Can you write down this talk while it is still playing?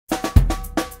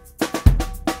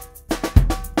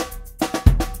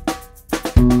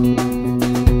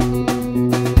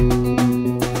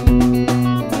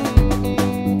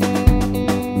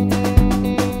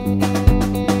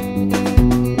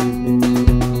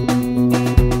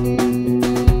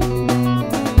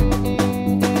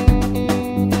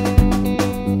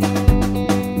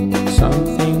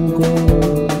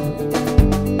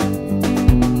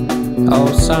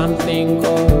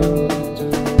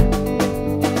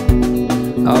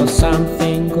Oh,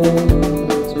 something good.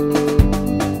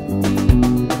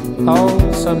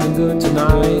 Oh, something good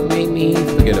tonight. Make me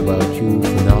forget about you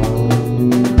for now.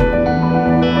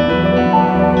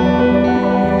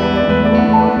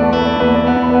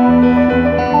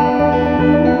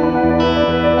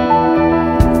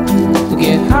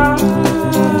 Get high,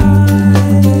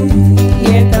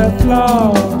 hit the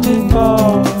floor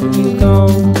before you go.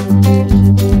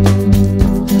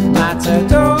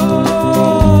 Matador,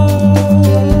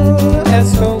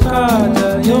 escocada,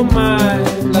 you're my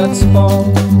blood sport.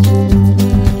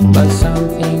 But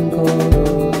something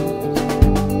good,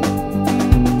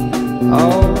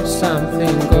 oh,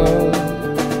 something good,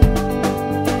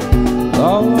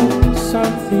 oh,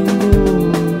 something good.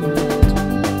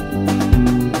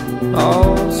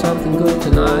 Oh, something good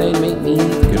tonight. Make me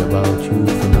forget about you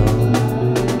for now.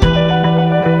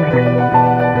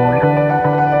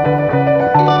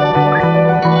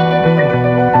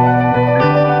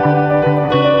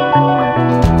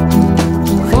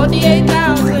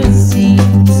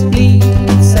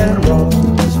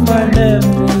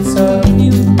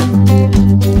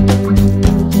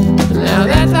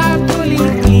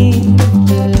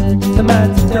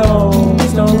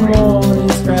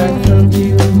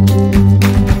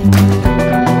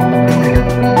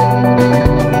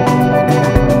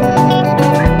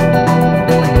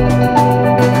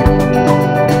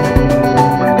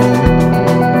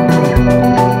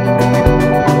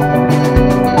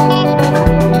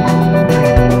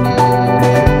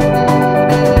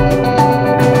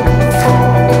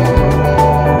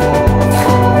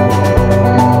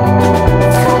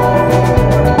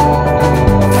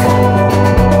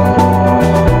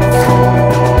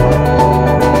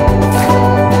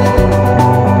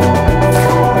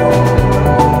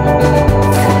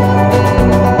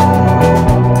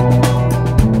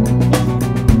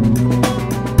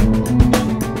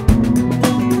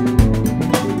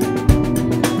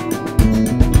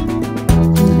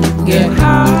 Get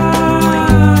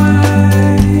high,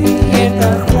 hit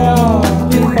the floor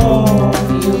before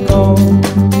you go.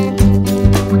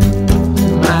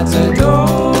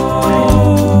 Matador,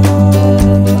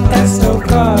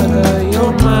 estocada,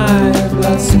 you're my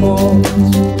blood sport.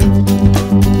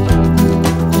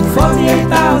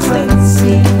 48,000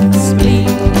 seeds,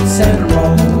 bleeds and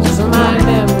rolls are my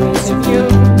memories of you.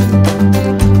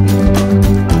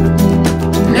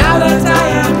 Now that I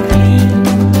am clean,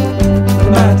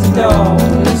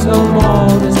 there's no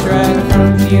more distract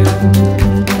from you.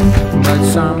 But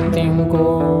something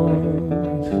good,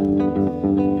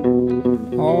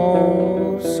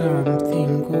 oh,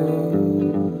 something good,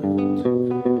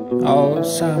 oh,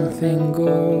 something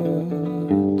good,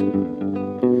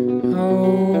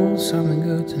 oh, something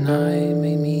good tonight.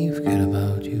 Make me forget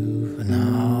about you for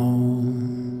now.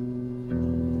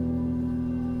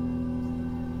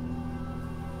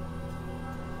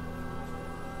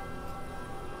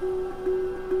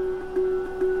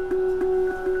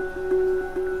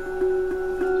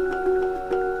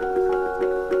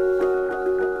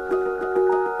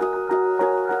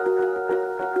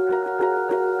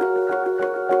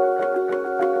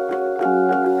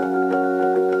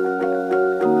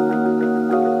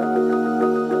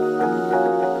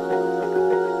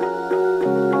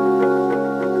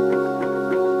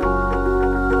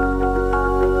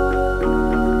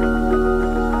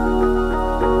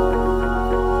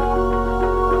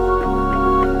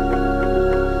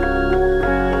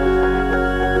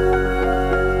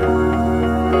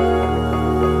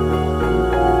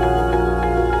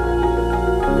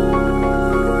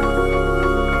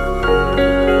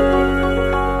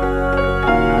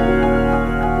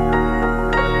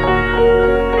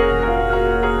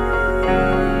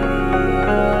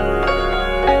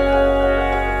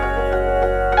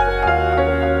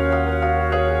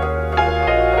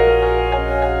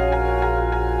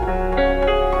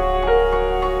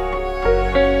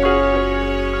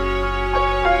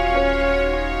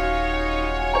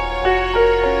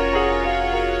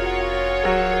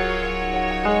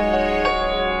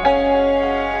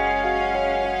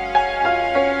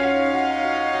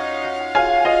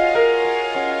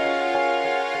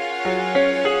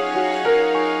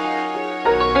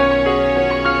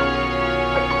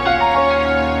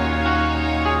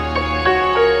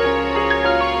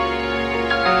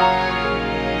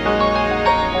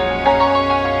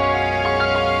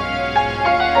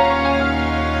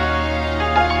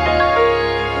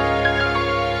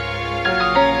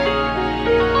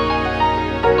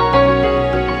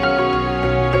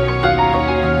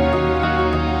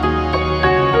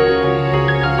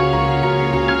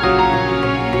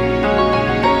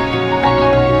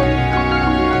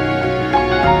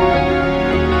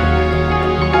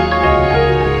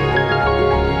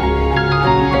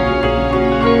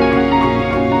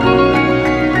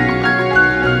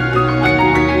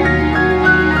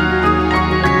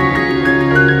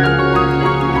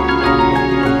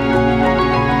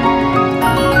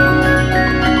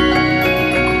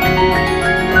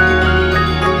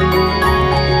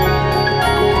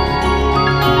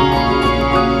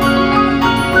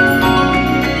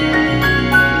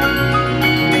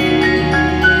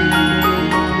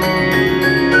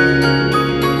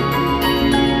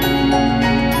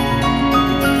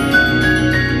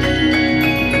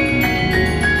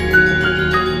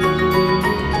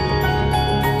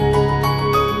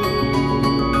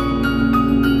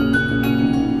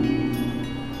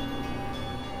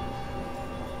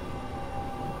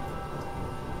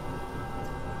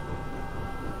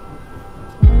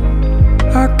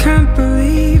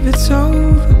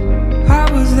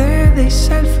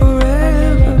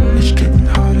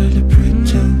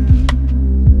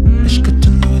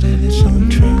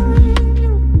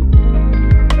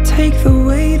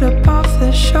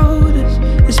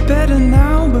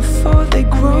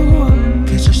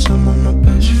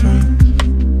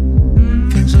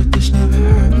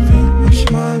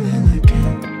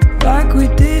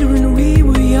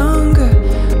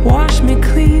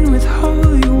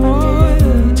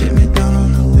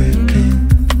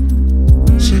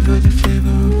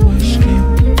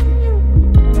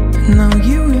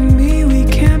 and me, we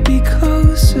can't be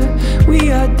closer.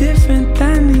 We are different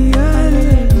than the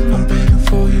others. I'm begging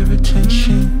for your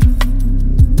attention.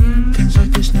 Things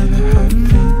like this never happen.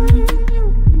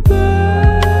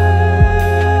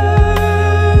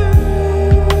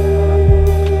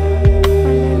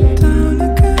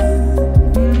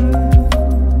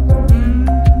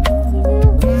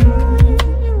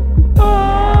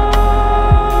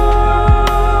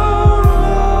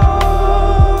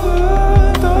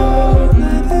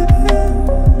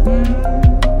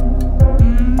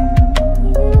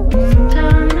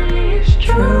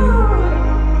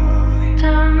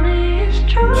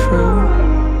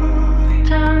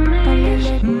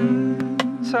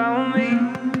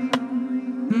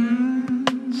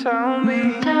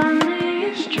 Tell me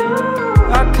it's true.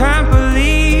 I can't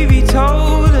believe he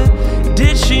told her.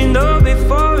 Did she know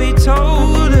before he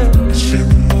told her? It's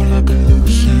feeling more like a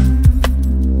illusion.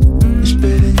 It's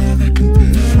better now that can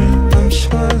be friends. I'm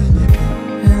smiling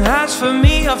again. And as for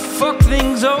me, I fuck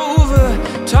things over.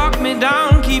 Talk me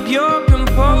down, keep your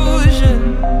composure.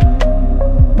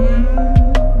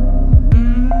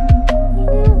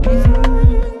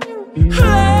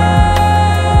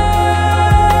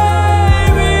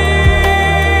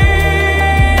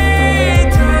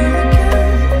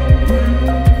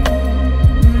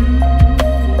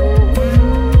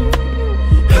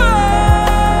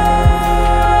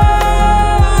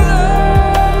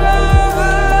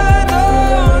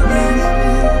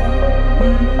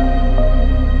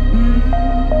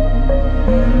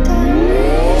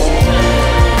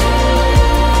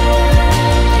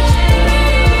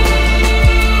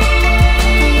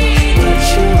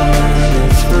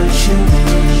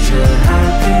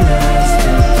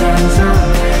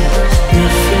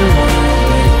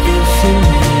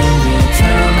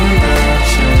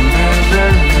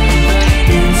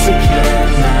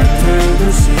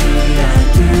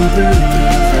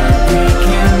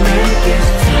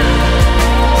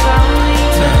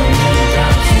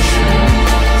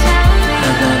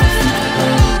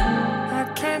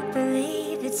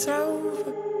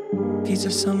 These are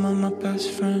some of my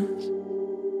best friends.